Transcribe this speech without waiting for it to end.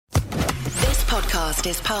podcast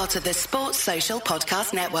is part of the Sports Social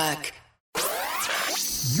Podcast Network.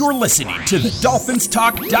 You're listening to the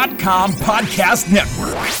DolphinsTalk.com podcast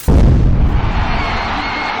network.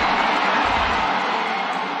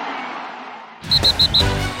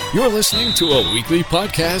 You're listening to a weekly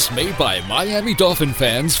podcast made by Miami Dolphin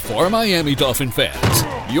fans for Miami Dolphin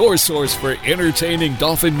fans. Your source for entertaining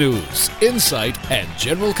Dolphin news, insight, and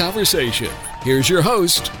general conversation. Here's your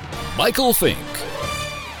host, Michael Fink.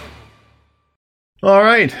 All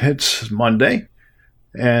right, it's Monday,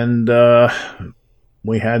 and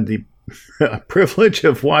we had the privilege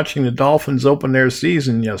of watching the Dolphins open their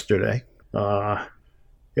season yesterday.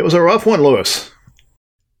 It was a rough one, Lewis.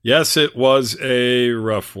 Yes, it was a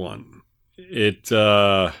rough one. It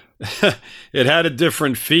it had a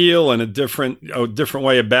different feel and a different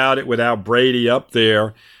way about it without Brady up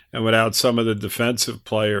there and without some of the defensive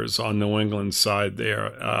players on New England's side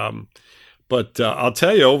there. But I'll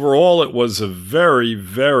tell you, overall, it was a very,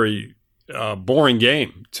 very boring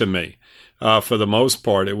game to me. For the most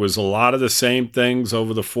part, it was a lot of the same things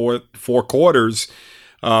over the four quarters.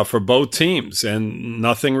 For both teams, and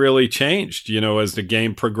nothing really changed, as the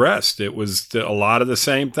game progressed. It was a lot of the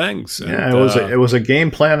same things. Yeah, and, it was a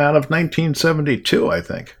game plan out of 1972, I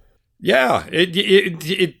think. Yeah,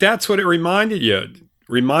 it that's what it reminded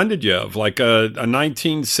you of, like a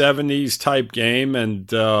 1970s type game,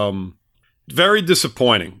 and very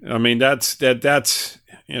disappointing. I mean, that's the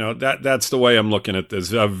way I'm looking at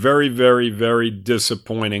this. A very, very, very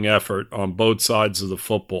disappointing effort on both sides of the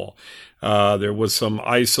football. There was some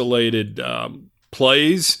isolated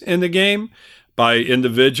plays in the game by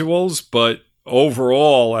individuals, but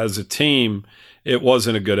overall, as a team, it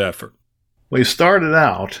wasn't a good effort. We started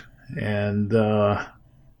out, and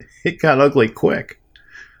it got ugly quick.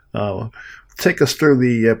 Take us through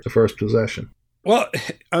the first possession. Well,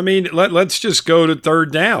 I mean, let's just go to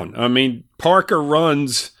third down. I mean, Parker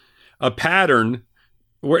runs a pattern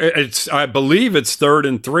where I believe it's 3rd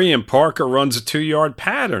and 3, and Parker runs a 2-yard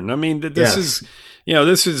pattern. I mean, this is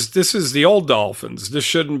the old Dolphins. This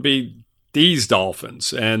shouldn't be these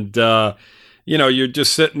Dolphins. And you're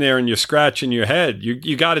just sitting there and you're scratching your head.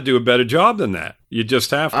 You got to do a better job than that. You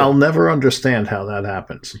just have to. I'll never understand how that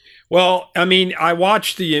happens. Well, I mean, I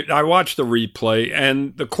watched the replay,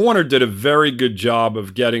 and the corner did a very good job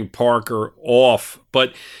of getting Parker off.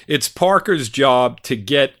 But it's Parker's job to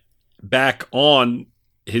get back on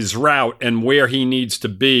his route and where he needs to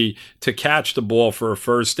be to catch the ball for a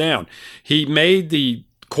first down. He made the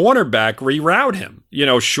cornerback reroute him,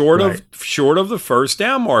 short of the first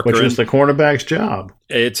down marker, which is the cornerback's job.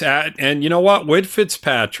 And you know what, with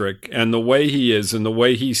Fitzpatrick and the way he is and the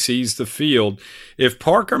way he sees the field, if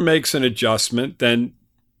Parker makes an adjustment, then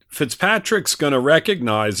Fitzpatrick's going to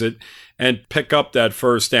recognize it and pick up that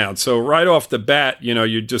first down. So right off the bat,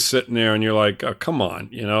 you're just sitting there and you're like, oh, come on,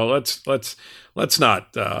 let's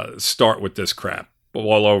not start with this crap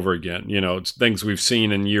all over again. It's things we've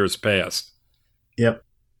seen in years past. Yep.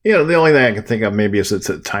 The only thing I can think of maybe is it's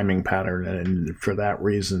a timing pattern, and for that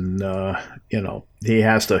reason, he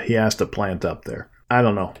has to plant up there. I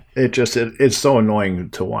don't know. It's so annoying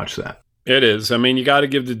to watch that. It is. I mean, you got to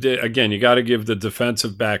give the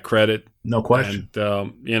defensive back credit. No question.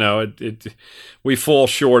 And we fall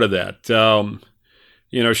short of that.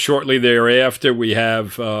 Shortly thereafter, we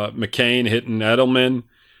have McCain hitting Edelman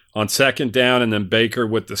on second down, and then Baker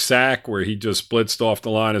with the sack where he just blitzed off the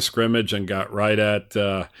line of scrimmage and got right at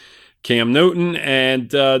Cam Newton, and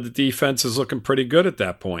the defense is looking pretty good at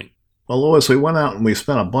that point. Well, Lewis, we went out and we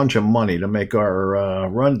spent a bunch of money to make our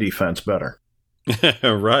run defense better.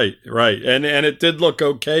 Right. And it did look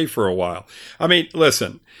okay for a while. I mean,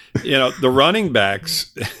 listen, the running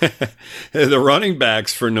backs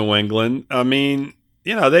for New England, I mean,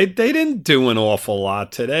 they didn't do an awful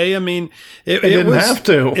lot today. I mean, they didn't have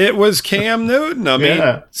to. It was Cam Newton. I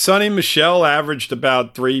mean, Sonny Michel averaged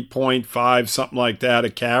about 3.5, something like that, a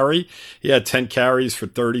carry. He had 10 carries for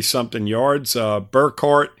 30-something yards.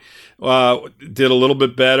 Burkhardt did a little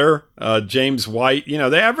bit better. James White,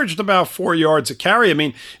 they averaged about 4 yards a carry. I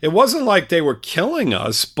mean, it wasn't like they were killing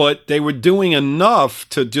us, but they were doing enough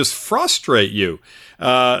to just frustrate you.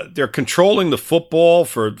 They're controlling the football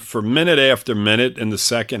for minute after minute in the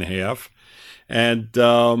second half. And,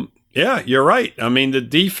 you're right. I mean, the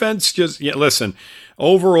defense listen,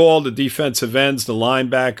 overall, the defensive ends, the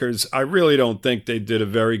linebackers, I really don't think they did a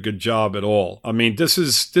very good job at all. I mean,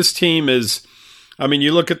 this team is, I mean,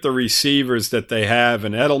 you look at the receivers that they have,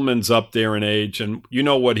 and Edelman's up there in age, and you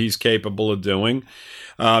know what he's capable of doing.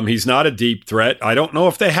 He's not a deep threat. I don't know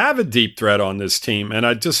if they have a deep threat on this team. And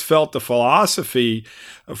I just felt the philosophy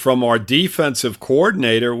from our defensive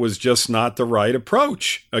coordinator was just not the right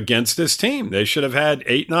approach against this team. They should have had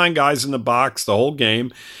 8-9 guys in the box the whole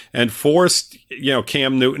game and forced,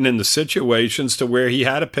 Cam Newton into situations to where he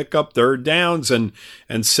had to pick up third downs and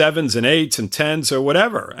 7s and 8s and 10s or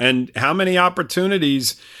whatever. And how many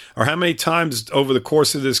opportunities or how many times over the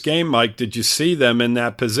course of this game, Mike, did you see them in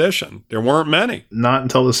that position? There weren't many. Not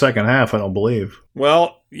until the second half, I don't believe.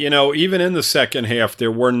 Well, even in the second half,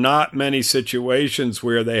 there were not many situations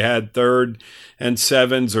where they had 3rd and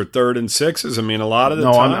 7s or 3rd and 6s. I mean, a lot of the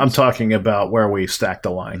times. No, I'm talking about where we stacked the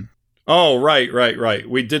line. Oh, right.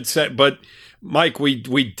 We did say, but Mike, we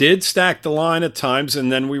did stack the line at times,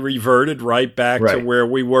 and then we reverted right back to where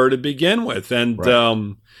we were to begin with.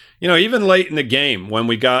 And, even late in the game when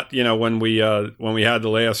we got, when we had the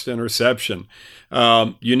last interception,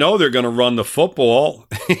 they're going to run the football,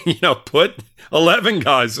 put 11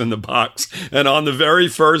 guys in the box. And on the very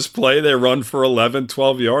first play, they run for 11,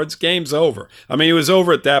 12 yards. Game's over. I mean, it was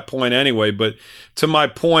over at that point anyway. But to my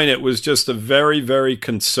point, it was just a very, very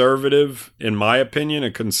conservative, in my opinion,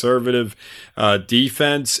 a conservative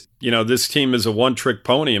defense. This team is a one-trick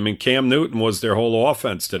pony. I mean, Cam Newton was their whole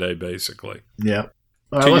offense today, basically. Yeah.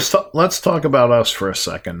 Let's talk about us for a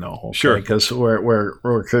second, though. Okay? Sure. Because we're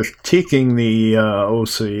critiquing the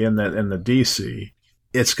OC and the DC.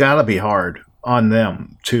 It's got to be hard on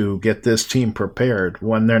them to get this team prepared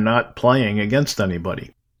when they're not playing against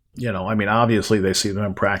anybody. Obviously they see them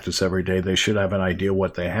in practice every day. They should have an idea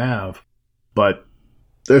what they have. But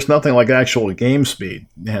there's nothing like actual game speed,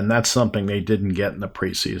 and that's something they didn't get in the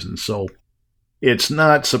preseason. So it's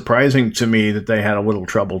not surprising to me that they had a little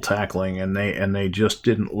trouble tackling, and they just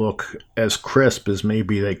didn't look as crisp as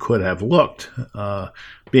maybe they could have looked,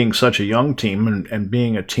 being such a young team and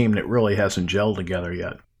being a team that really hasn't gelled together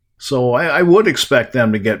yet. So I would expect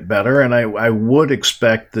them to get better, and I would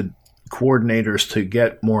expect the coordinators to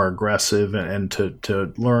get more aggressive and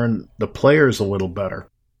to learn the players a little better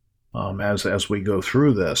as we go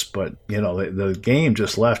through this. But, the game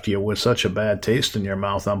just left you with such a bad taste in your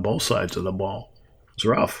mouth on both sides of the ball. It's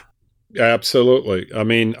rough. Absolutely. I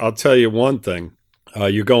mean, I'll tell you one thing.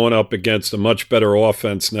 You're going up against a much better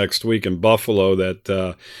offense next week in Buffalo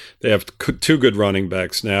that they have two good running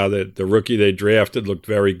backs now. That the rookie they drafted looked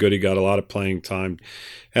very good. He got a lot of playing time.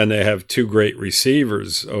 And they have two great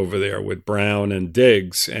receivers over there with Brown and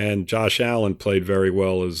Diggs. And Josh Allen played very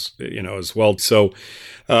well as well. So,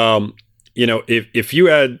 if you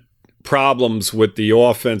had problems with the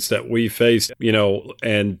offense that we faced,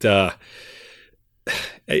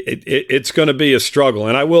 it's going to be a struggle.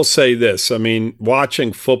 And I will say this, I mean,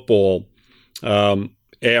 watching football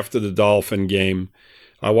after the Dolphin game,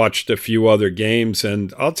 I watched a few other games,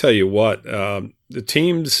 and I'll tell you what, the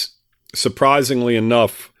teams, surprisingly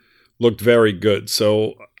enough, looked very good.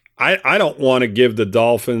 So I don't want to give the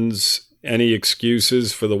Dolphins any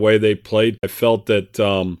excuses for the way they played. I felt that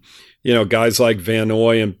guys like Van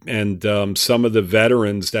Noy and some of the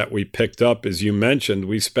veterans that we picked up, as you mentioned,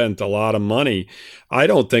 we spent a lot of money. I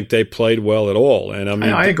don't think they played well at all. And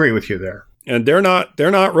I agree with you there. And they're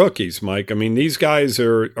not rookies, Mike. I mean, these guys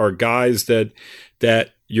are guys that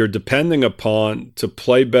you're depending upon to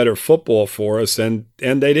play better football for us, and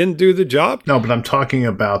they didn't do the job. No, but I'm talking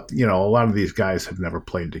about, a lot of these guys have never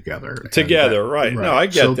played together. Right. No, I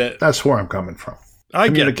get that. That's where I'm coming from.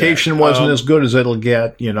 Communication wasn't as good as it'll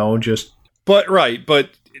get, But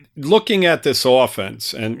looking at this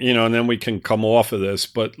offense, and then we can come off of this,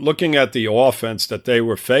 but looking at the offense that they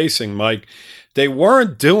were facing, Mike, they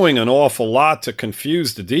weren't doing an awful lot to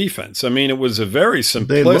confuse the defense. I mean, it was a very simplistic.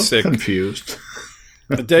 They looked confused.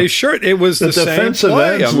 It was the same defensive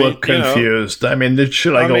play. ends looked confused. I mean,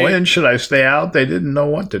 should I go in? Should I stay out? They didn't know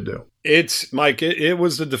what to do. It's Mike. It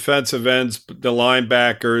was the defensive ends, the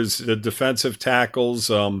linebackers, the defensive tackles.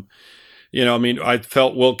 I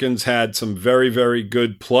felt Wilkins had some very, very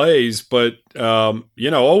good plays, but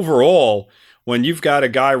overall, when you've got a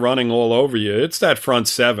guy running all over you, it's that front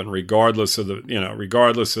seven, regardless of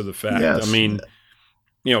the fact. Yes. I mean,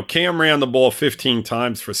 Cam ran the ball 15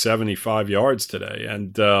 times for 75 yards today,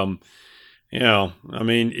 and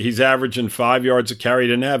he's averaging 5 yards a carry. He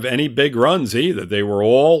didn't have any big runs either. They were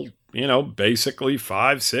all, basically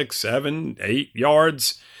 5, 6, 7, 8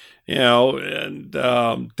 yards, and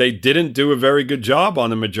they didn't do a very good job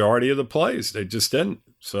on the majority of the plays. They just didn't.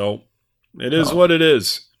 So it is what it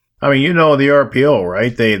is. I mean, you know the RPO,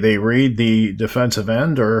 right? They read the defensive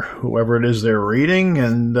end or whoever it is they're reading,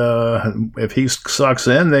 and if he sucks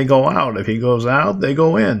in, they go out. If he goes out, they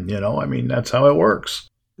go in. You know, I mean, that's how it works.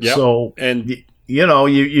 Yep. So, and you know,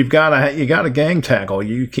 you got to gang tackle.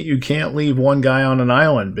 You can't leave one guy on an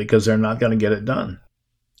island because they're not going to get it done.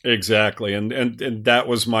 Exactly, and that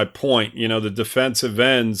was my point. You know, the defensive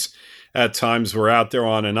ends at times were out there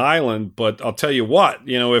on an island, but I'll tell you what,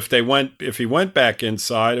 you know, if he went back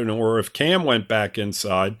inside, or if Cam went back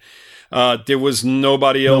inside, there was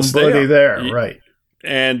nobody else there, right?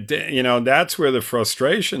 And you know, that's where the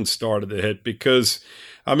frustration started to hit, because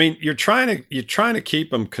I mean, you're trying to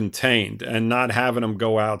keep them contained and not having them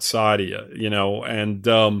go outside of you, you know, and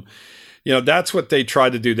you know, that's what they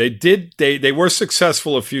tried to do. They were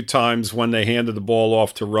successful a few times when they handed the ball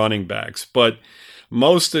off to running backs, but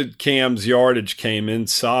most of Cam's yardage came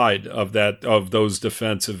inside of those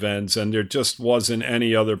defensive ends, and there just wasn't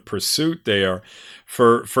any other pursuit there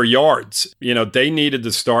for yards. You know, they needed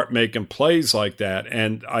to start making plays like that,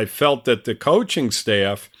 and I felt that the coaching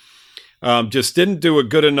staff just didn't do a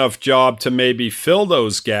good enough job to maybe fill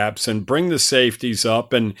those gaps and bring the safeties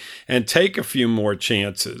up and take a few more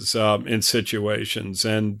chances in situations.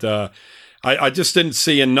 And I just didn't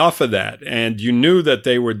see enough of that. And you knew that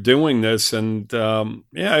they were doing this. And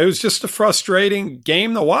it was just a frustrating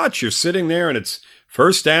game to watch. You're sitting there and it's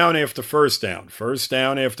first down after first down, first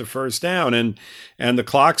down after first down. And the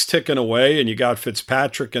clock's ticking away, and you got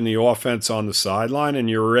Fitzpatrick and the offense on the sideline, and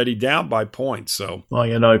you're already down by points. So, well,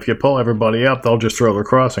 you know, if you pull everybody up, they'll just throw the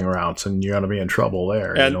crossing routes, and you're going to be in trouble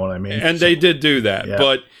there. You know what I mean? And they did do that.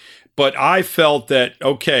 Yeah. But I felt that,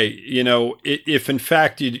 okay, you know, if in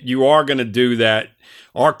fact you are going to do that,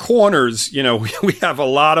 our corners, you know, we have a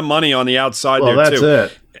lot of money on the outside there too.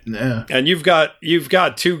 That's it. Yeah. And you've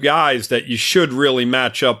got two guys that you should really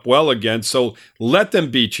match up well against, so let them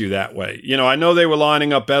beat you that way. You know, I know they were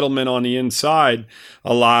lining up Edelman on the inside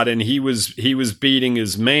a lot, and he was beating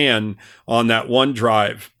his man on that one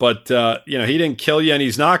drive, but you know, he didn't kill you, and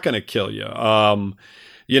he's not going to kill you.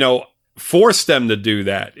 You know, force them to do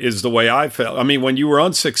that is the way I felt. I mean, when you were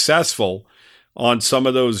unsuccessful on some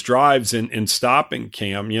of those drives in stopping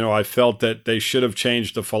Cam, you know, I felt that they should have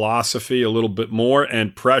changed the philosophy a little bit more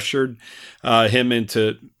and pressured him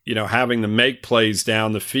into, you know, having to make plays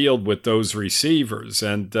down the field with those receivers.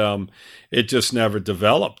 And it just never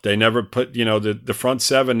developed. They never put, you know, the front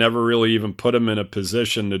seven never really even put him in a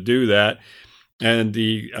position to do that. And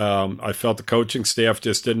I felt the coaching staff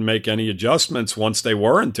just didn't make any adjustments once they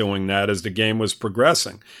weren't doing that as the game was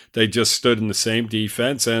progressing. They just stood in the same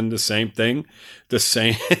defense, and the same thing, the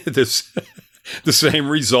same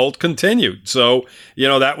result continued. So, you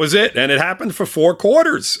know, that was it. And it happened for 4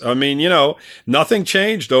 quarters. I mean, you know, nothing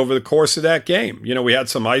changed over the course of that game. You know, we had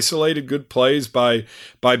some isolated good plays by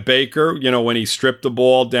Baker, you know, when he stripped the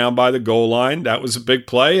ball down by the goal line. That was a big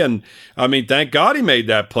play. And I mean, thank God he made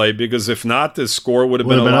that play, because if not, the score would have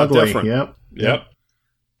been a lot ugly. different. Yep.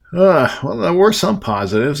 Well, there were some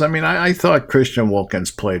positives. I mean, I thought Christian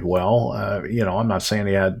Wilkins played well. You know, I'm not saying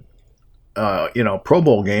he had Pro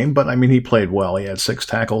Bowl game, but I mean, he played well. He had 6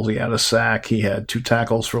 tackles. He had a sack. He had 2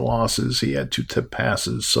 tackles for losses. He had 2 tip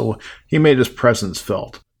passes. So he made his presence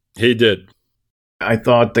felt. He did. I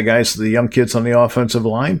thought the young kids on the offensive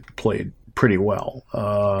line played pretty well.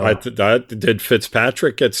 Did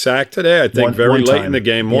Fitzpatrick get sacked today? I think very late in the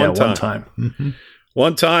game. One time. Mm-hmm.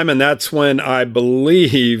 One time, and that's when I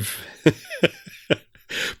believe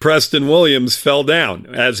Preston Williams fell down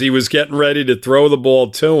as he was getting ready to throw the ball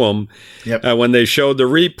to him. Yep. When they showed the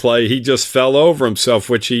replay, he just fell over himself,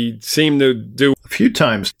 which he seemed to do a few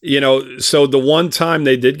times. You know, so the one time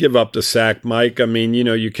they did give up the sack, Mike, I mean, you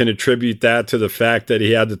know, you can attribute that to the fact that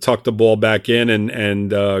he had to tuck the ball back in and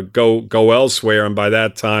go elsewhere. And by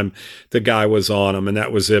that time, the guy was on him, and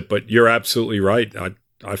that was it. But you're absolutely right.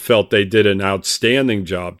 I felt they did an outstanding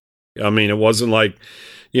job. I mean, it wasn't like,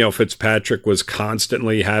 you know, Fitzpatrick was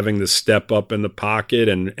constantly having to step up in the pocket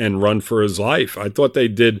and run for his life. I thought they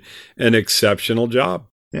did an exceptional job.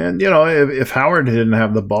 And, you know, if Howard didn't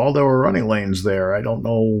have the ball, there were running lanes there. I don't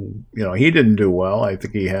know. You know, he didn't do well. I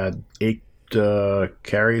think he had 8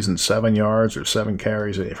 carries and 7 yards, or 7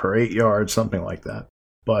 carries for 8 yards, something like that.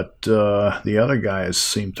 But the other guys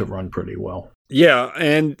seemed to run pretty well. Yeah.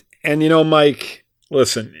 And you know, Mike,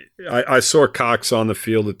 listen, I saw Cox on the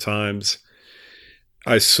field at times.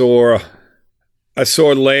 I saw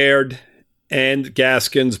Laird and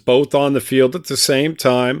Gaskins both on the field at the same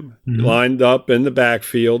time, lined up in the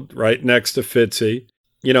backfield right next to Fitzy.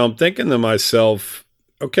 You know, I'm thinking to myself,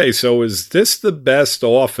 okay, so is this the best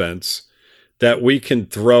offense that we can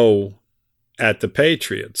throw at the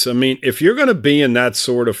Patriots. I mean, if you're going to be in that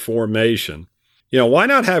sort of formation, why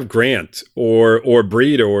not have Grant or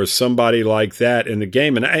Breida or somebody like that in the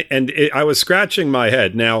game? And I was scratching my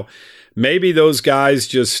head. Now, maybe those guys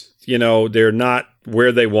just, they're not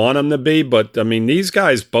where they want them to be. But, I mean, these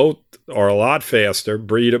guys both are a lot faster,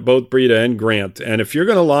 both Breida and Grant. And if you're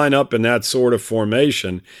going to line up in that sort of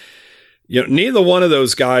formation, neither one of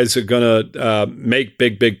those guys are going to make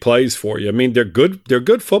big plays for you. I mean, they're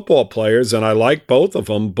good football players, and I like both of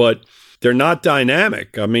them, but they're not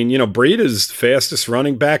dynamic. I mean, Breida's the fastest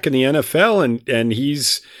running back in the NFL, and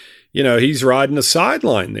he's riding the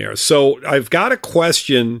sideline there. So I've got to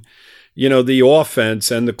question, the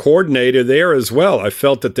offense and the coordinator there as well. I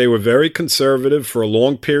felt that they were very conservative for a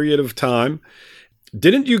long period of time.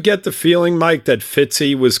 Didn't you get the feeling, Mike, that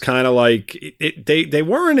Fitzy was kind of like they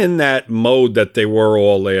weren't in that mode that they were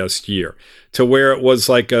all last year, to where it was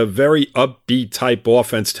like a very upbeat type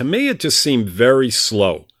offense? To me, it just seemed very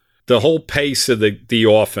slow. The whole pace of the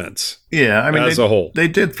offense. Yeah, I mean, as a whole, they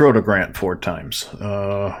did throw to Grant 4 times.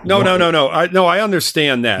 No. I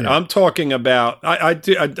understand that. Yeah. I'm talking about. I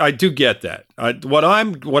do get that. What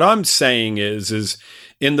I'm saying is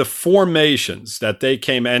in the formations that they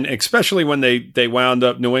came, and especially when they wound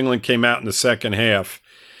up, New England came out in the second half,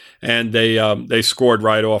 and they scored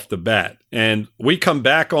right off the bat, and we come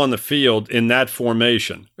back on the field in that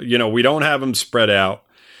formation. We don't have them spread out.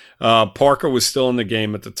 Parker was still in the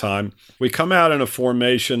game at the time. We come out in a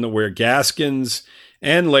formation where Gaskins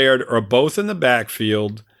and Laird are both in the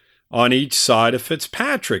backfield on each side of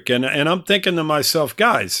Fitzpatrick. And I'm thinking to myself,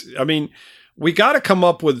 guys, I mean, we got to come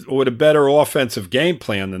up with a better offensive game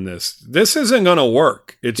plan than this. This isn't going to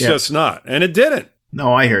work. It's just not. And it didn't.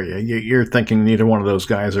 No, I hear you. You're thinking neither one of those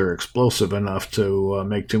guys are explosive enough to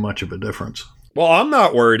make too much of a difference. Well, I'm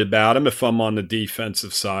not worried about him if I'm on the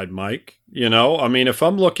defensive side, Mike. I mean, if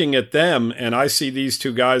I'm looking at them and I see these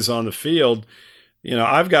two guys on the field,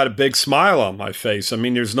 I've got a big smile on my face. I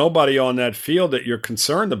mean, there's nobody on that field that you're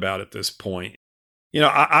concerned about at this point.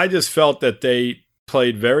 I just felt that they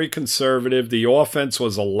played very conservative. The offense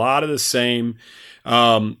was a lot of the same.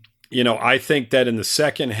 I think that in the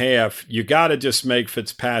second half, you got to just make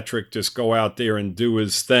Fitzpatrick just go out there and do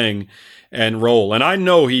his thing and roll. And I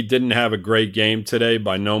know he didn't have a great game today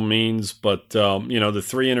by no means, but, the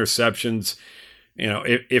 3 interceptions,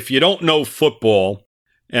 if you don't know football,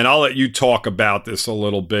 and I'll let you talk about this a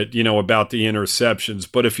little bit, about the interceptions,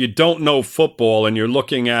 but if you don't know football and you're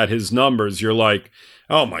looking at his numbers, you're like,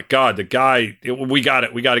 oh my God, the guy, we got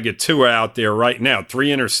to get 2 out there right now. 3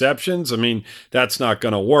 interceptions? I mean, that's not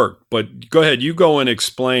going to work. But go ahead, you go and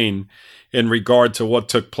explain in regard to what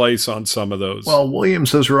took place on some of those. Well,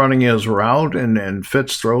 Williams is running his route, and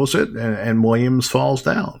Fitz throws it, and Williams falls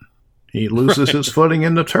down. He loses his footing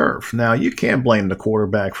in the turf. Now, you can't blame the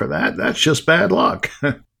quarterback for that. That's just bad luck.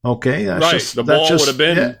 Okay? The ball would have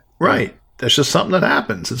been. Yeah, right. That's just something that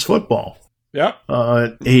happens. It's football. Yeah.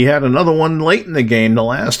 He had another one late in the game, the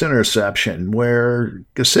last interception, where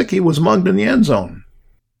Gesicki was mugged in the end zone.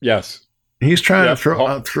 Yes. He's trying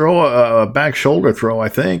to throw a back shoulder throw, I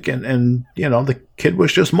think, and the kid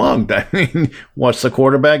was just mugged. I mean, what's the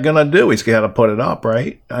quarterback going to do? He's got to put it up,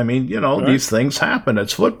 right? I mean, right. These things happen.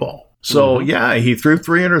 It's football. So, he threw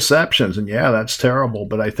 3 interceptions, and that's terrible.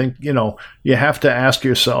 But I think, you have to ask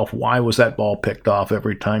yourself, why was that ball picked off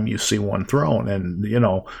every time you see one thrown? And,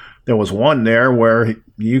 there was one there where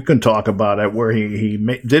you can talk about it, where he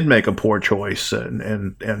did make a poor choice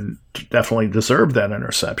and definitely deserved that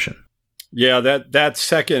interception. Yeah, that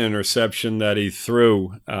second interception that he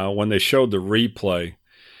threw, when they showed the replay,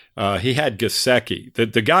 he had Gesicki,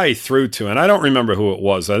 the guy he threw to, and I don't remember who it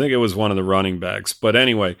was. I think it was one of the running backs. But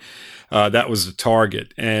anyway, that was the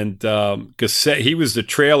target. And he was the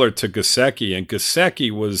trailer to Gesicki, and Gesicki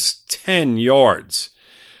was 10 yards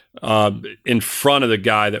in front of the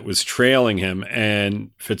guy that was trailing him,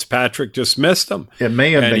 and Fitzpatrick just missed him. It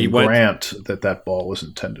may have been Grant that ball was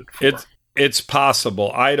intended for. It's possible.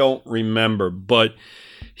 I don't remember, but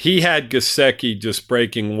he had Gesicki just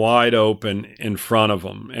breaking wide open in front of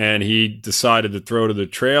him, and he decided to throw to the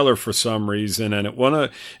trailer for some reason, and it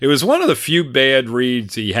was one of the few bad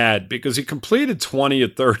reads he had, because he completed 20 or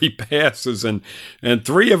 30 passes, and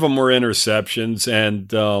 3 of them were interceptions, and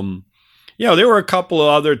there were a couple of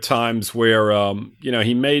other times where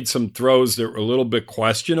he made some throws that were a little bit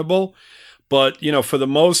questionable. But, for the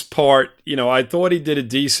most part, I thought he did a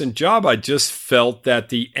decent job. I just felt that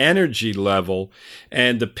the energy level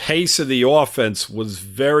and the pace of the offense was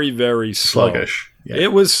very, very slow. Sluggish. Yeah.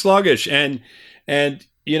 It was sluggish. And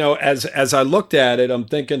as I looked at it, I'm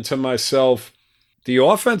thinking to myself, the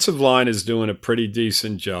offensive line is doing a pretty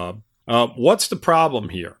decent job. What's the problem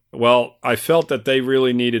here? Well, I felt that they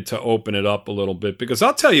really needed to open it up a little bit because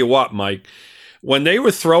I'll tell you what, Mike, when they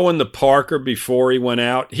were throwing to Parker before he went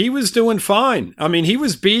out, he was doing fine. I mean, he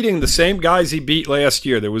was beating the same guys he beat last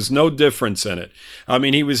year. There was no difference in it. I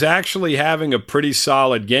mean, he was actually having a pretty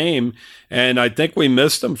solid game, and I think we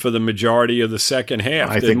missed him for the majority of the second half.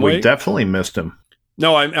 I think we definitely missed him.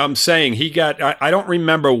 No, I'm saying he got – I don't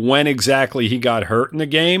remember when exactly he got hurt in the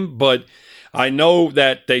game, but – I know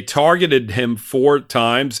that they targeted him 4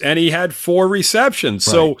 times, and he had 4 receptions.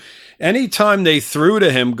 Right. So anytime they threw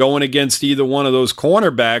to him going against either one of those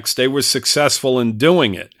cornerbacks, they were successful in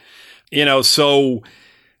doing it. So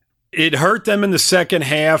it hurt them in the second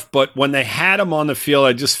half, but when they had him on the field,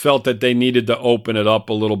 I just felt that they needed to open it up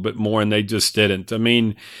a little bit more, and they just didn't. I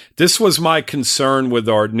mean, this was my concern with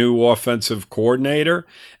our new offensive coordinator.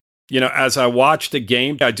 As I watch the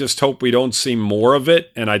game, I just hope we don't see more of it,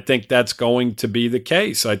 and I think that's going to be the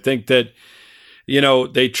case. I think that,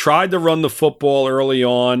 they tried to run the football early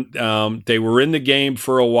on. They were in the game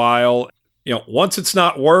for a while. Once it's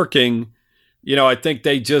not working, I think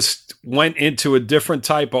they just went into a different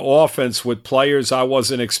type of offense with players I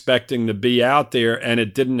wasn't expecting to be out there, and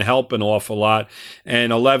it didn't help an awful lot.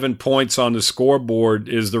 And 11 points on the scoreboard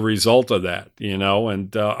is the result of that,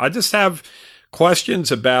 and I just have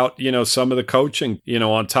questions about, some of the coaching,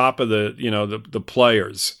 on top of the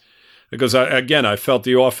players. Because, I felt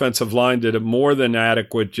the offensive line did a more than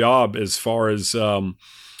adequate job as far as,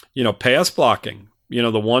 pass blocking.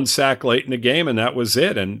 The 1 sack late in the game, and that was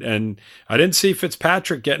it. And I didn't see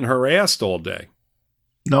Fitzpatrick getting harassed all day.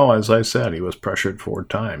 No, as I said, he was pressured 4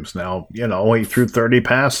 times. Now, he threw 30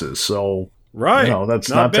 passes, so right. That's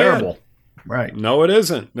not terrible. Right. No, it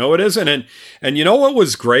isn't. And you know what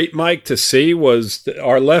was great, Mike, to see was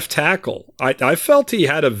our left tackle. I felt he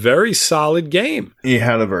had a very solid game. He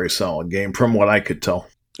had a very solid game from what I could tell.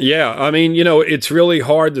 Yeah. I mean, it's really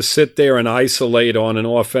hard to sit there and isolate on an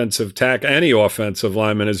offensive tackle, any offensive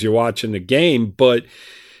lineman as you're watching the game. But,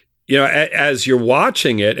 as you're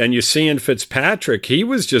watching it and you're seeing Fitzpatrick, he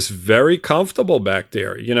was just very comfortable back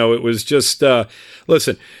there. It was just,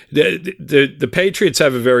 listen, the Patriots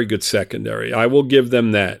have a very good secondary. I will give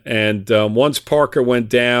them that. And once Parker went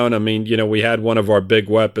down, I mean, we had one of our big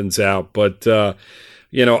weapons out. But,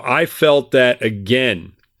 I felt that,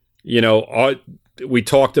 again, we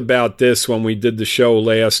talked about this when we did the show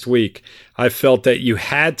last week. I felt that you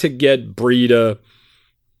had to get Breida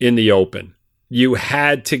in the open. You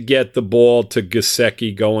had to get the ball to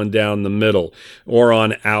Gesicki going down the middle or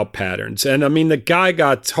on out patterns. And, I mean, the guy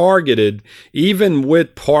got targeted even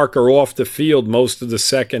with Parker off the field most of the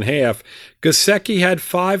second half. Gesicki had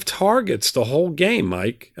 5 targets the whole game,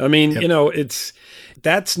 Mike. I mean, yep.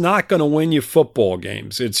 That's not going to win you football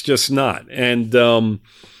games. It's just not. And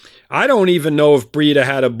I don't even know if Breida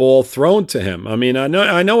had a ball thrown to him. I mean, I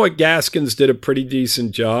know what Gaskins did a pretty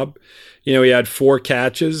decent job. He had 4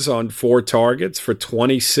 catches on 4 targets for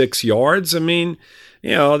 26 yards. I mean,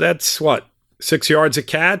 that's what, 6 yards a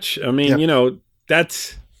catch? I mean, yep.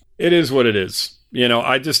 It is what it is.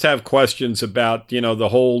 I just have questions about, the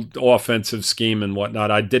whole offensive scheme and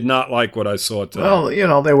whatnot. I did not like what I saw today.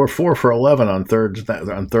 Well, they were 4 for 11 on third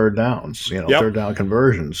downs, yep. Third down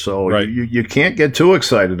conversions. So right. you can't get too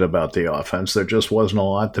excited about the offense. There just wasn't a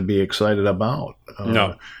lot to be excited about.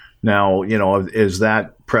 No. Now, is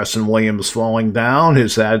that Preston Williams falling down?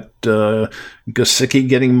 Is that Gesicki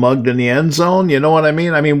getting mugged in the end zone? You know what I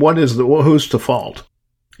mean? I mean, who's to fault?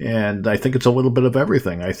 And I think it's a little bit of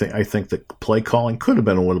everything. I think the play calling could have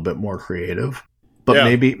been a little bit more creative, but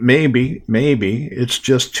maybe it's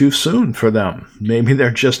just too soon for them. Maybe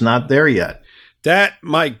they're just not there yet. That,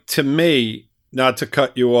 Mike, to me, not to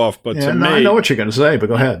cut you off, but to me, I know what you're going to say, but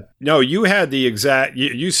go ahead. No, you had the exact.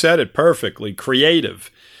 You said it perfectly. Creative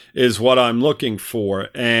is what I'm looking for,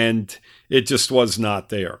 and it just was not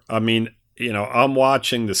there. I mean, I'm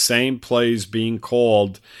watching the same plays being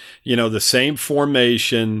called, the same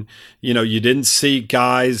formation. You didn't see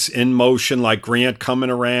guys in motion like Grant coming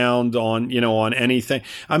around on anything.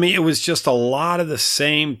 I mean, it was just a lot of the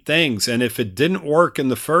same things. And if it didn't work in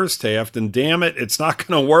the first half, then damn it, it's not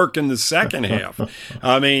going to work in the second half.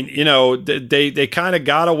 I mean, they kind of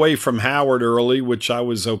got away from Howard early, which I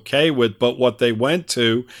was okay with. But what they went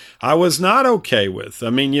to, I was not okay with. I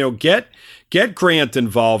mean, get Grant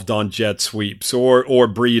involved on jet sweeps or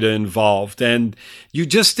Breida involved. And you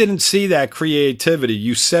just didn't see that creativity.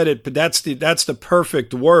 You said it, but that's the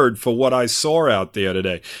perfect word for what I saw out there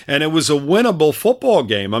today. And it was a winnable football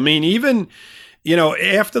game. I mean, even,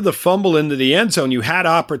 after the fumble into the end zone, you had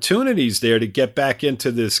opportunities there to get back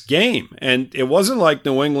into this game. And it wasn't like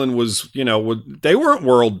New England was, they weren't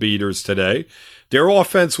world beaters today. Their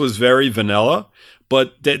offense was very vanilla.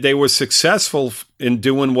 but they were successful in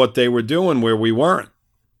doing what they were doing where we weren't.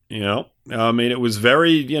 I mean, it was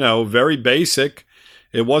very, very basic.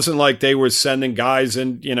 It wasn't like they were sending guys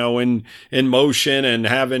in motion and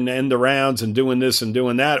having end arounds and doing this and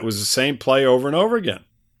doing that. It was the same play over and over again.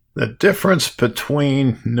 The difference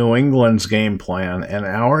between New England's game plan and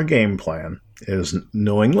our game plan is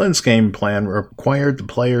New England's game plan required the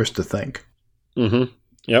players to think. Mm-hmm.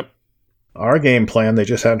 Yep. Our game plan, they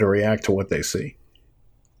just had to react to what they see.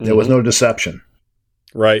 There was no deception.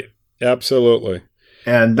 Right. Absolutely.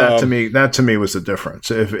 And that to me was the difference,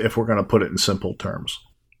 if we're going to put it in simple terms.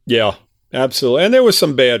 Yeah, absolutely. And there were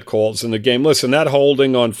some bad calls in the game. Listen, that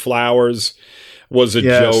holding on Flowers was a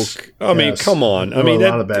joke. I mean, come on. There were a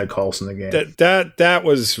lot of bad calls in the game. That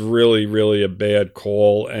was really, really a bad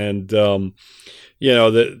call. And the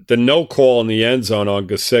no call in the end zone on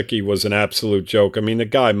Gesicki was an absolute joke. I mean, the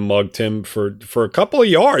guy mugged him for a couple of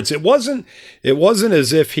yards. It wasn't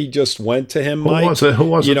as if he just went to him, Mike. Who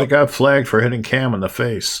was it that got flagged for hitting Cam in the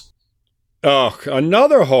face? Oh,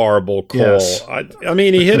 another horrible call. Yes. I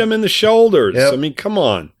mean, he hit him in the shoulders. Yep. I mean, come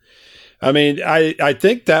on. I mean, I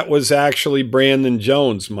think that was actually Brandon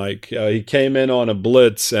Jones, Mike. He came in on a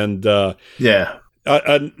blitz and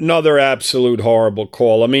another absolute horrible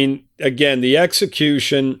call. I mean, again, the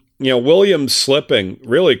execution, Williams slipping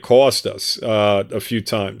really cost us a few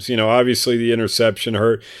times. Obviously the interception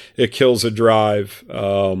hurt. It kills a drive.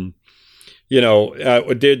 There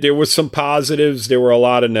were some positives. There were a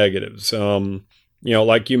lot of negatives.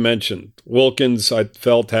 Like you mentioned, Wilkins, I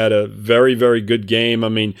felt, had a very, very good game. I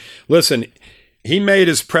mean, listen, he made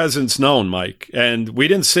his presence known, Mike, and we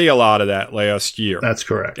didn't see a lot of that last year. That's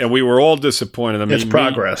correct. And we were all disappointed. I mean, it's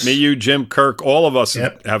progress. Me, you, Jim, Kirk, all of us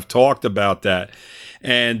have talked about that.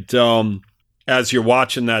 And as you're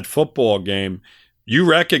watching that football game, you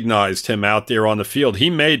recognized him out there on the field.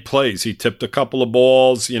 He made plays. He tipped a couple of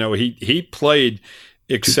balls. He played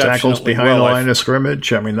exceptionally 2 tackles behind the line of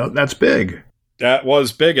scrimmage. I mean, that's big. That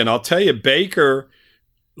was big. And I'll tell you, Baker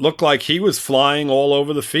looked like he was flying all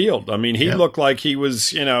over the field. I mean, he looked like he was,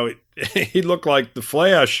 he looked like the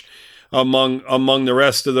Flash among the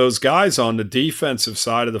rest of those guys on the defensive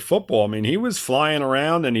side of the football. I mean, he was flying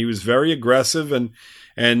around and he was very aggressive,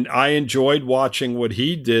 and I enjoyed watching what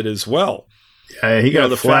he did as well. Yeah, he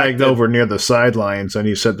got flagged over near the sidelines, and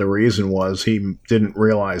he said the reason was he didn't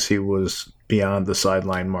realize he was beyond the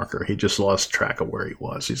sideline marker. He just lost track of where he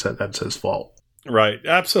was. He said that's his fault. Right,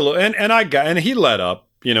 absolutely. And he let up,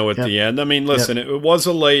 at the end. I mean, listen, it was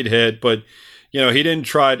a late hit, but he didn't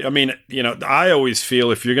try. I mean, I always feel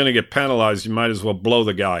if you're going to get penalized, you might as well blow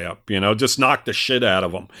the guy up. Just knock the shit out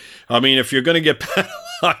of him. I mean, if you're going to get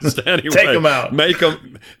penalized anyway, take him out.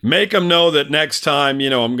 Make him know that next time,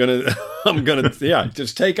 I'm gonna,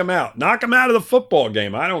 just take him out, knock him out of the football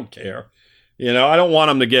game. I don't care. I don't want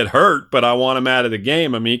him to get hurt, but I want him out of the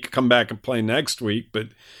game. I mean, he could come back and play next week, but.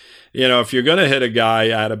 If you're going to hit a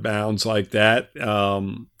guy out of bounds like that,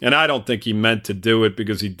 and I don't think he meant to do it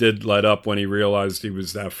because he did let up when he realized he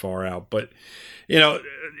was that far out. But,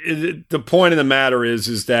 the point of the matter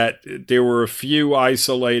is that there were a few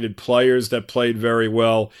isolated players that played very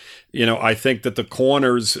well. I think that the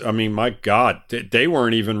corners, I mean, my God, they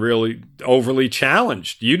weren't even really overly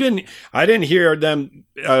challenged. I didn't hear them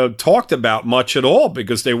talked about much at all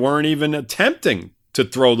because they weren't even attempting to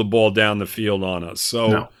throw the ball down the field on us. So.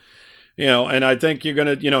 No. And I think you're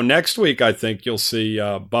going to, next week, I think you'll see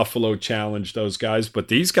Buffalo challenge those guys, but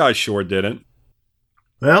these guys sure didn't.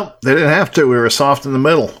 Well, they didn't have to. We were soft in the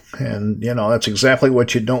middle, and, that's exactly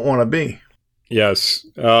what you don't want to be. Yes.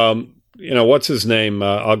 What's his name?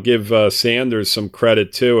 I'll give Sanders some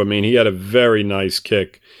credit, too. I mean, he had a very nice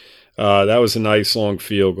kick. That was a nice long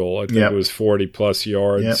field goal. I think it was 40-plus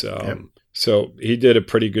yards. So he did a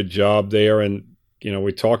pretty good job there, and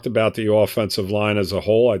we talked about the offensive line as a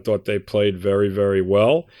whole. I thought they played very, very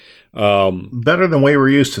well. Better than we were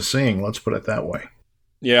used to seeing, let's put it that way.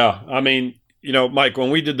 Yeah. I mean, Mike,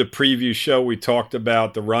 when we did the preview show, we talked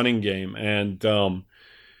about the running game. And,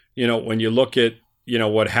 when you look at,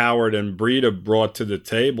 what Howard and Breida brought to the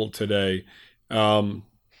table today,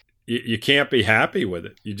 you can't be happy with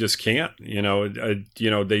it. You just can't.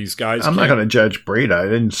 These guys I'm not going to judge Breida. I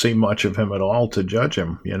didn't see much of him at all to judge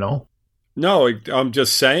him, No, I'm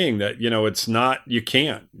just saying that, it's not, you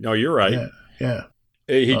can't. No, you're right. Yeah.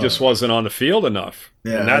 He just wasn't on the field enough.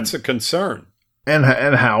 Yeah, and that's a concern. And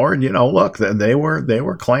Howard, look, they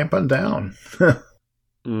were clamping down.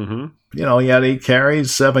 Mm-hmm. He had 8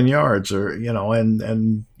 carries, 7 yards, or,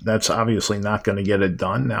 and that's obviously not going to get it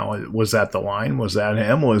done. Now, was that the line? Was that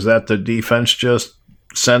him? Was that the defense just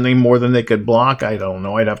sending more than they could block? I don't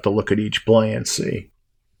know. I'd have to look at each play and see.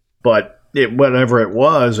 But whatever it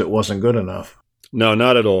wasn't good enough. No,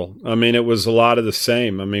 not at all. I mean, it was a lot of the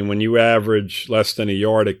same. I mean, when you average less than a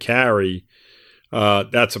yard a carry,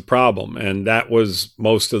 that's a problem. And that was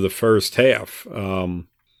most of the first half.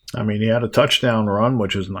 I mean, he had a touchdown run,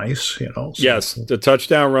 which is nice, So. Yes, the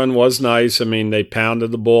touchdown run was nice. I mean, they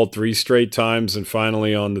pounded the ball 3 straight times, and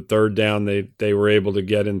finally on the third down, they were able to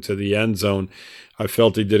get into the end zone. I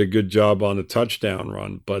felt he did a good job on the touchdown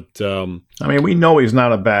run, but I mean, we know he's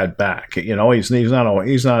not a bad back. He's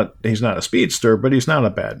not a speedster, but he's not a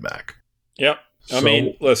bad back. Yep. I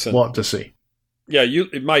mean, listen, we'll have to see. Yeah,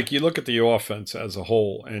 Mike, you look at the offense as a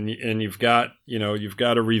whole, and you've got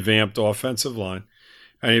a revamped offensive line,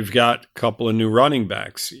 and you've got a couple of new running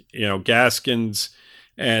backs. Gaskins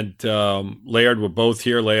and Laird were both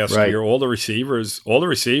here last year. All the receivers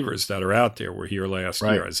that are out there were here last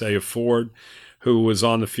year. Isaiah Ford, who was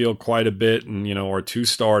on the field quite a bit, and our 2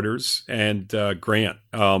 starters, and Grant.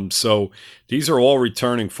 So these are all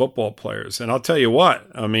returning football players, and I'll tell you what.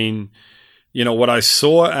 I mean, what I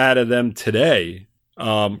saw out of them today,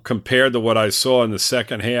 compared to what I saw in the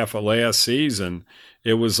second half of last season,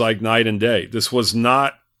 it was like night and day. This was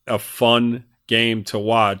not a fun game to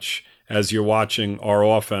watch as you're watching our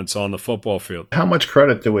offense on the football field. How much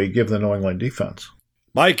credit do we give the New England defense?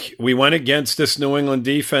 Mike, we went against this New England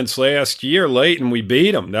defense last year late, and we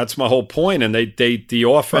beat them. That's my whole point. And the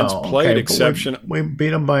offense played exceptional. We beat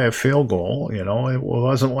them by a field goal. It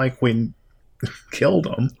wasn't like we killed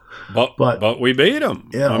them. But we beat them.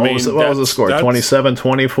 Yeah, what was the score?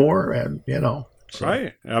 27-24, and so.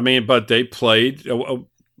 Right. I mean, but they played.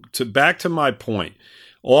 Back to my point,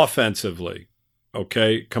 offensively,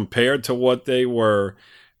 okay, compared to what they were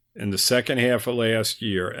in the second half of last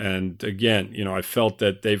year. And again, I felt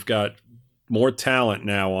that they've got more talent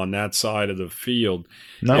now on that side of the field.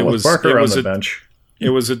 Not with Parker on the bench. It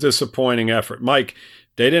was a disappointing effort. Mike,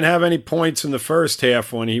 they didn't have any points in the first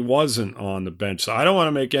half when he wasn't on the bench. So I don't want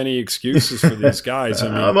to make any excuses for these guys. I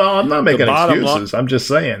mean, well, I'm not making excuses. I'm just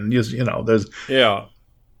saying, there's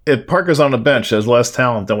if Parker's on the bench, there's less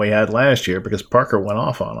talent than we had last year because Parker went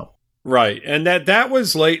off on him. Right, and that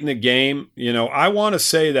was late in the game. I want to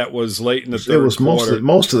say that was late in the third quarter. It was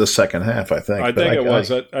most of the second half, I think. I think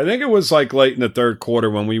it was like late in the third quarter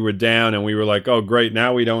when we were down and we were like, oh, great,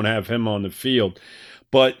 now we don't have him on the field.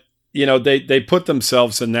 But, they put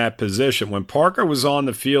themselves in that position. When Parker was on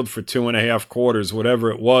the field for 2.5 quarters, whatever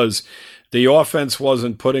it was, the offense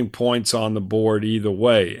wasn't putting points on the board either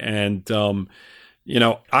way. And,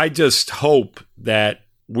 I just hope that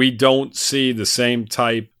we don't see the same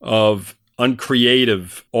type of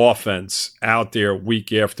uncreative offense out there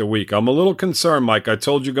week after week. I'm a little concerned, Mike. I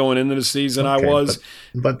told you going into the season I was,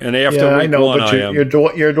 and after week one,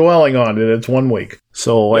 but you're dwelling on it. It's 1 week,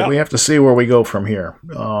 so we have to see where we go from here.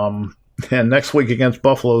 And next week against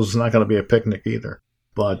Buffalo is not going to be a picnic either.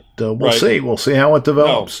 But we'll see. We'll see how it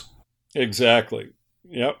develops. No, exactly.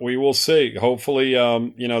 Yeah, we will see. Hopefully,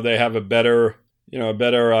 they have a better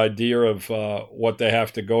idea of what they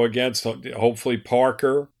have to go against. Hopefully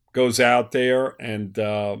Parker goes out there and,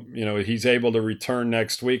 he's able to return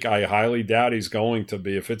next week. I highly doubt he's going to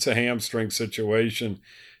be. If it's a hamstring situation,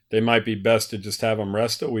 they might be best to just have him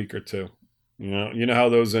rest a week or two. You know how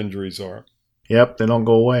those injuries are. Yep, they don't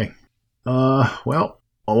go away. Well,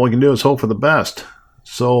 all we can do is hope for the best.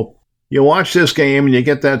 So you watch this game and you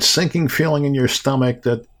get that sinking feeling in your stomach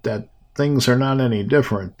that things are not any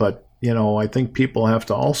different, but I think people have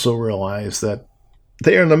to also realize that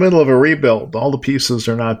they are in the middle of a rebuild. All the pieces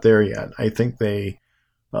are not there yet. I think they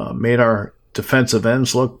made our defensive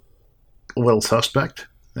ends look a little suspect.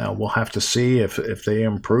 Now, we'll have to see if they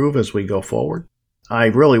improve as we go forward. I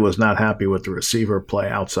really was not happy with the receiver play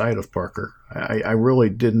outside of Parker. I really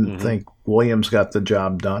didn't think Williams got the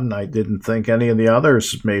job done. I didn't think any of the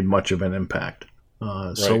others made much of an impact.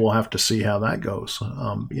 So we'll have to see how that goes.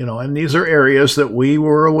 And these are areas that we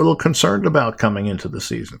were a little concerned about coming into the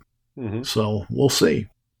season. Mm-hmm. So we'll see.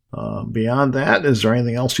 Beyond that, is there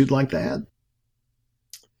anything else you'd like to add?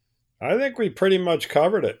 I think we pretty much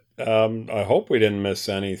covered it. I hope we didn't miss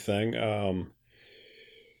anything.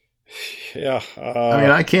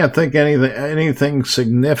 I can't think anything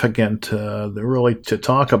significant really to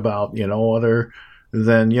talk about, other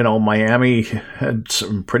than, Miami had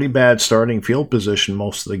some pretty bad starting field position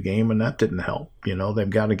most of the game, and that didn't help. They've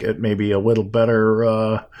got to get maybe a little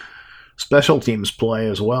better special teams play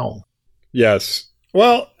as well. Yes.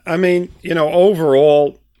 Well,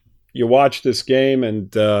 overall, you watch this game and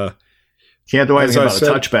can't do anything about a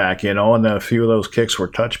touchback, and a few of those kicks were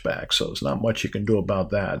touchbacks, so there's not much you can do about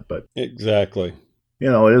that. But exactly,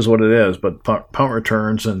 it is what it is. But punt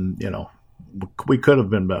returns, and we could have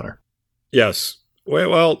been better. Yes.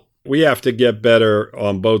 Well, we have to get better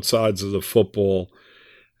on both sides of the football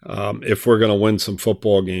if we're going to win some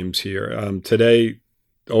football games here. Today,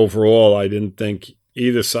 overall, I didn't think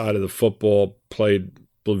either side of the football played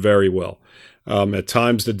very well. At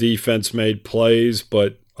times, the defense made plays,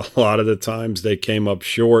 but a lot of the times they came up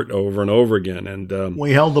short over and over again. And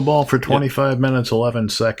we held the ball for 25 minutes, 11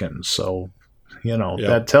 seconds. So,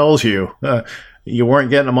 that tells you you weren't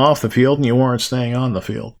getting them off the field and you weren't staying on the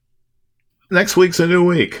field. Next week's a new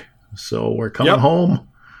week. So we're coming home.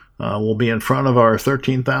 We'll be in front of our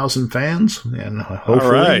 13,000 fans, and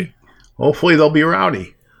hopefully they'll be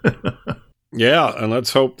rowdy. Yeah, and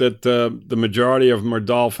let's hope that the majority of them are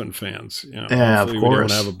Dolphin fans. Of course. We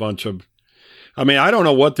don't have a bunch of. I mean, I don't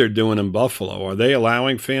know what they're doing in Buffalo. Are they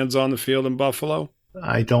allowing fans on the field in Buffalo?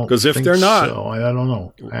 I don't. Because if they're not, I don't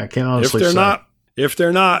know. I can't honestly say. If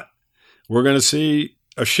they're not, we're going to see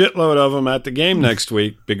a shitload of them at the game next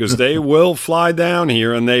week because they will fly down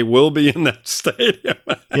here and they will be in that stadium.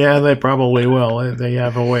 Yeah, they probably will. They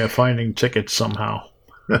have a way of finding tickets somehow.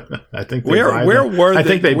 I think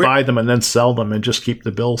they buy them and then sell them and just keep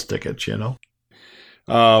the Bills tickets,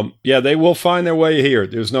 they will find their way here.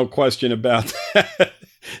 There's no question about that.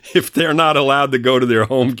 If they're not allowed to go to their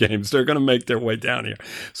home games, they're going to make their way down here.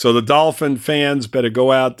 So the Dolphin fans better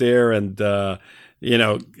go out there and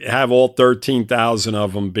have all 13,000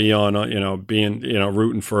 of them be on,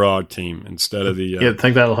 rooting for our team instead of the. You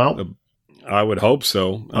think that'll help? I would hope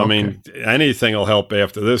so. Okay. I mean, anything will help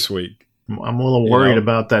after this week. I'm a little worried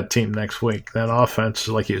about that team next week. That offense,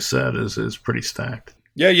 like you said, is pretty stacked.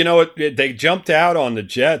 Yeah, they jumped out on the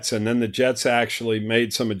Jets, and then the Jets actually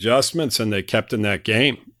made some adjustments, and they kept in that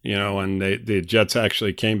game. And the Jets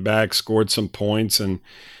actually came back, scored some points, and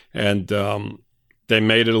they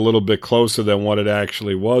made it a little bit closer than what it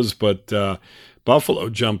actually was. But Buffalo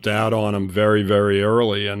jumped out on them very, very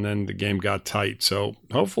early, and then the game got tight. So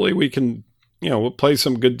hopefully we can, we'll play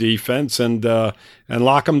some good defense and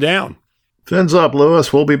lock them down. Fins up,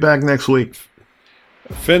 Lewis. We'll be back next week.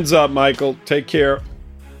 Fins up, Michael. Take care.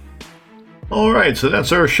 All right, so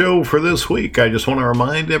that's our show for this week. I just want to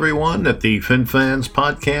remind everyone that the FinFans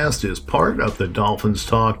podcast is part of the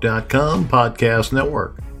DolphinsTalk.com podcast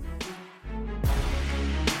network.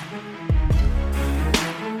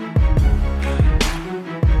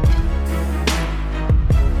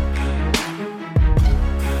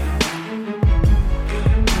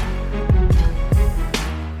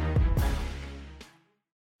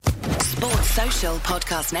 Sports Social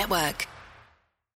Podcast Network.